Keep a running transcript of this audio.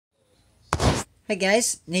Hi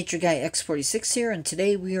guys, Nature Guy X46 here, and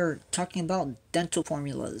today we are talking about dental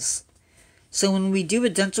formulas. So when we do a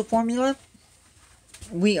dental formula,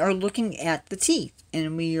 we are looking at the teeth,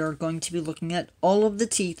 and we are going to be looking at all of the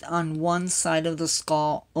teeth on one side of the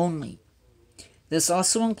skull only. This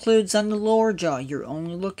also includes on the lower jaw. You're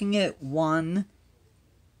only looking at one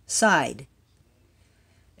side,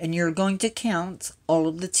 and you're going to count all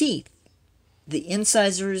of the teeth. The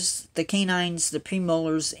incisors, the canines, the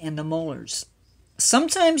premolars, and the molars.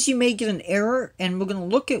 Sometimes you may get an error, and we're going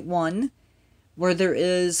to look at one where there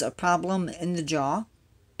is a problem in the jaw,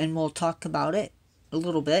 and we'll talk about it a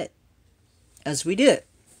little bit as we do it.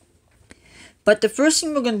 But the first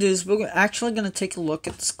thing we're going to do is we're actually going to take a look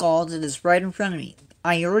at the skull that is right in front of me.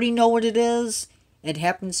 I already know what it is. It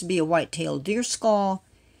happens to be a white-tailed deer skull,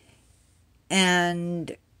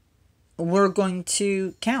 and we're going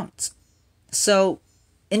to count. So,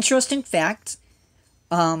 interesting fact,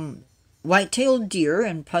 white-tailed deer,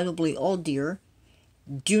 and probably all deer,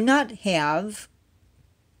 do not have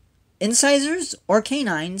incisors or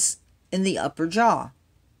canines in the upper jaw,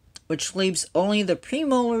 which leaves only the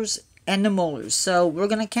premolars and the molars. So we're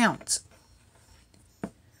going to count.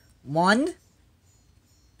 1,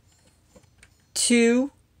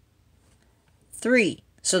 2, 3.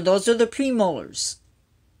 So those are the premolars.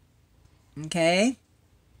 Okay?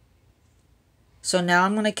 So now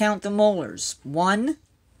I'm going to count the molars. 1,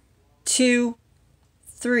 2,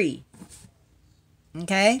 3.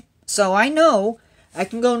 Okay? So I know I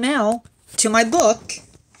can go now to my book,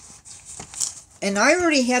 and I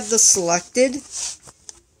already have this selected.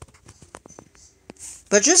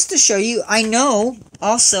 But just to show you, I know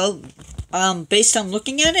also, based on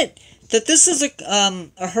looking at it, that this is a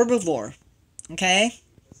herbivore. Okay?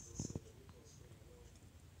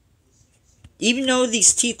 Even though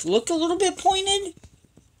these teeth look a little bit pointed.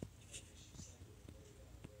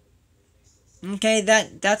 Okay,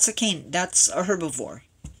 that's a herbivore.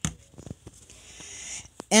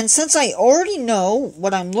 And since I already know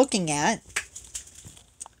what I'm looking at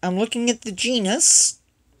the genus.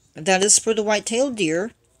 That is for the white-tailed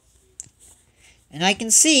deer. And I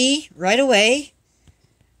can see right away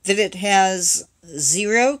that it has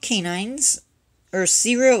 0 canines, or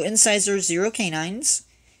 0 incisors, 0 canines.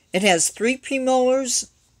 It has 3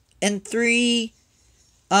 premolars and 3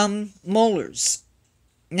 molars.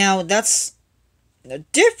 Now that's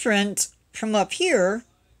different from up here.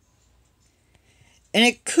 And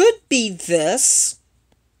it could be this,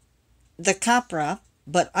 the capra,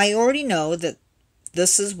 but I already know that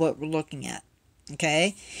this is what we're looking at.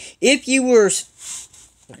 Okay? If you were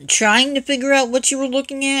trying to figure out what you were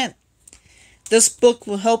looking at, this book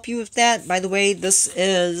will help you with that. By the way, this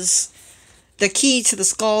is The Key to the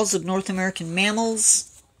Skulls of North American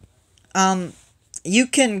Mammals. You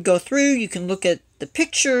can go through, you can look at the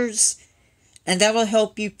pictures, and that will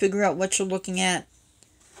help you figure out what you're looking at.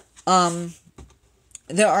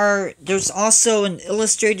 There's also an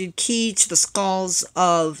illustrated key to the skulls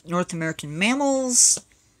of North American mammals,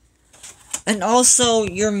 and also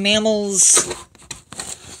your mammals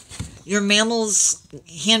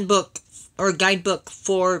handbook or guidebook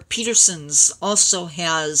for Peterson's also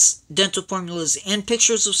has dental formulas and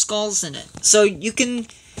pictures of skulls in it. So you can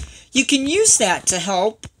use that to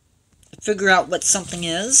help figure out what something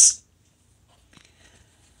is.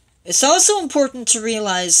 It's also important to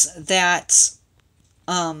realize that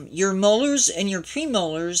your molars and your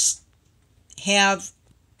premolars have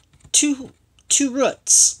two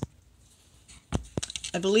roots.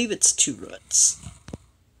 I believe it's 2 roots.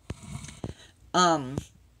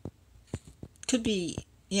 Could be,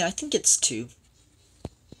 yeah, I think it's 2.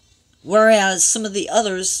 Whereas some of the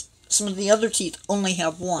other teeth only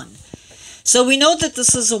have 1. So we know that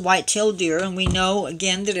this is a white-tailed deer, and we know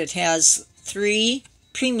again that it has 3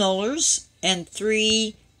 premolars and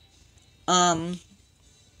 3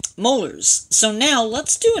 molars. So now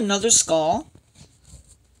let's do another skull.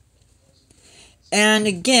 And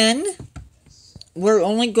again, we're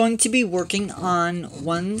only going to be working on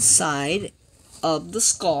one side of the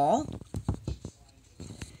skull.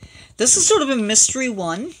 This is sort of a mystery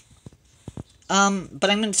one. But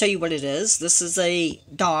I'm going to tell you what it is. This is a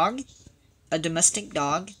dog, a domestic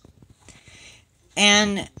dog.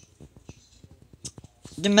 And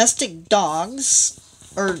domestic dogs,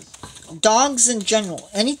 or dogs in general,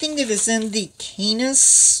 anything that is in the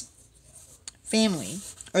Canis family,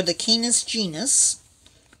 or the Canis genus,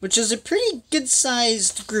 which is a pretty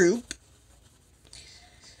good-sized group.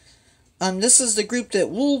 This is the group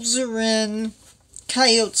that wolves are in,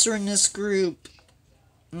 coyotes are in this group,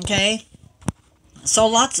 okay? So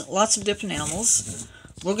lots of different animals.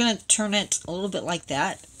 We're going to turn it a little bit like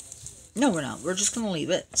that. No, we're not. We're just going to leave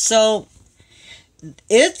it. So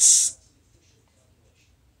its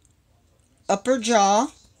upper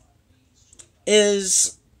jaw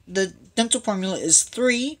is, the dental formula is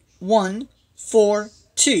 3, 1, 4,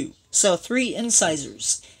 2. So 3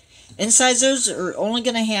 incisors. Incisors are only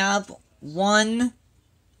going to have one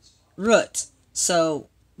root. So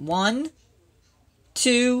 1,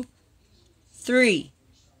 2, 3.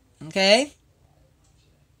 Okay?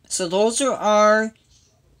 So those are our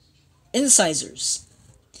incisors.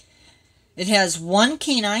 It has one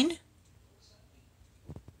canine,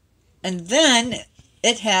 and then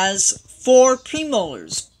it has 4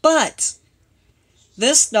 premolars. But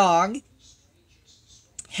this dog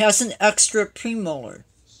has an extra premolar.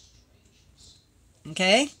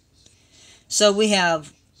 Okay? So we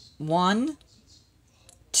have 1,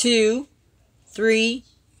 2, 3,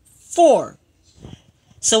 4.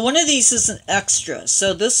 So one of these is an extra.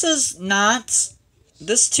 So this is not,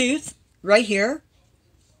 this tooth right here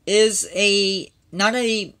is not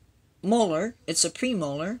a molar, it's a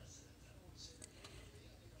premolar.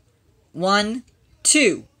 1,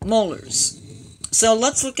 2 molars. So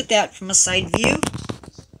let's look at that from a side view.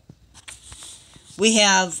 We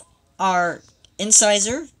have our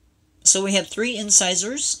incisor. So we have 3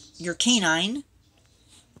 incisors, your canine,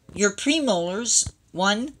 your premolars,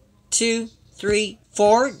 1, 2, 3,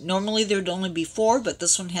 4. Normally there would only be 4, but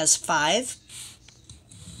this one has 5.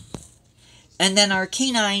 And then our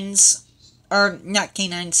canines, or not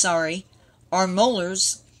canines, sorry, our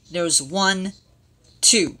molars, there's 1,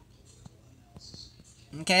 2.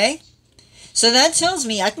 Okay? So that tells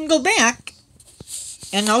me I can go back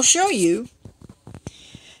and I'll show you.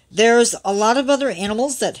 There's a lot of other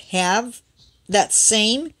animals that have that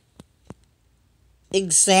same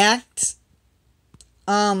exact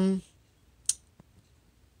dental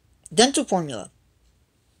formula.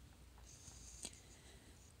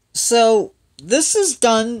 So this is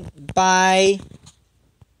done by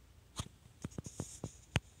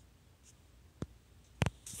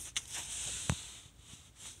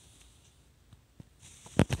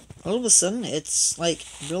all of a sudden it's like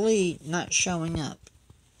really not showing up.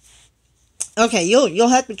 Okay, you'll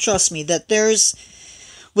have to trust me that there's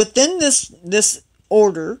within this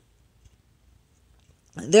order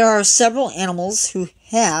there are several animals who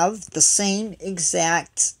have the same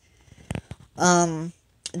exact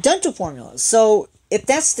dental formula. So if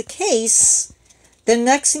that's the case, the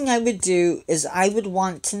next thing I would do is I would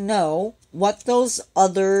want to know what those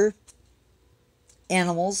other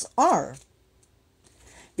animals are,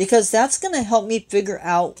 because that's going to help me figure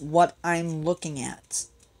out what I'm looking at.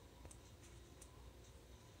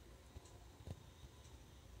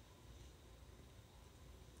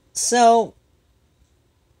 So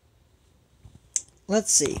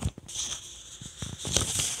let's see.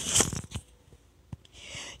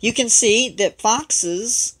 You can see that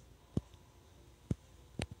foxes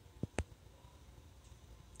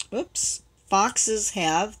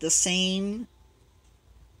have the same,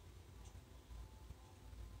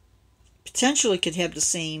 potentially could have the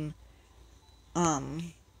same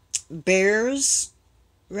bears,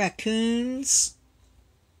 raccoons,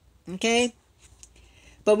 okay?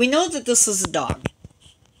 But we know that this is a dog.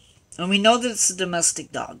 And we know that it's a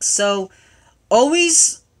domestic dog. So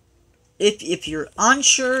always, if you're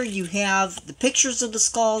unsure, you have the pictures of the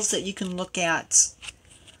skulls that you can look at.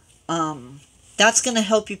 That's going to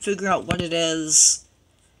help you figure out what it is.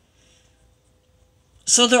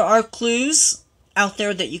 So there are clues out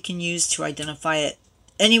there that you can use to identify it.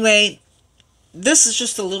 Anyway, this is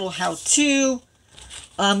just a little how-to.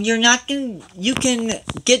 You can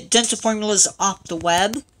get dental formulas off the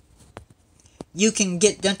web. You can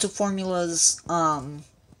get dental formulas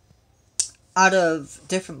out of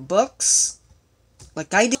different books,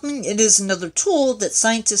 like I do. It is another tool that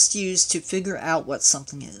scientists use to figure out what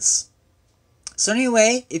something is. So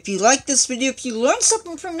anyway, if you like this video, if you learned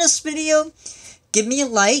something from this video, give me a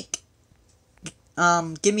like.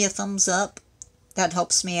 Give me a thumbs up. That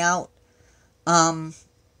helps me out.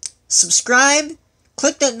 Subscribe.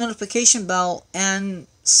 Click that notification bell, and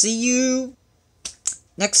see you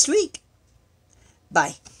next week.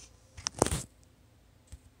 Bye.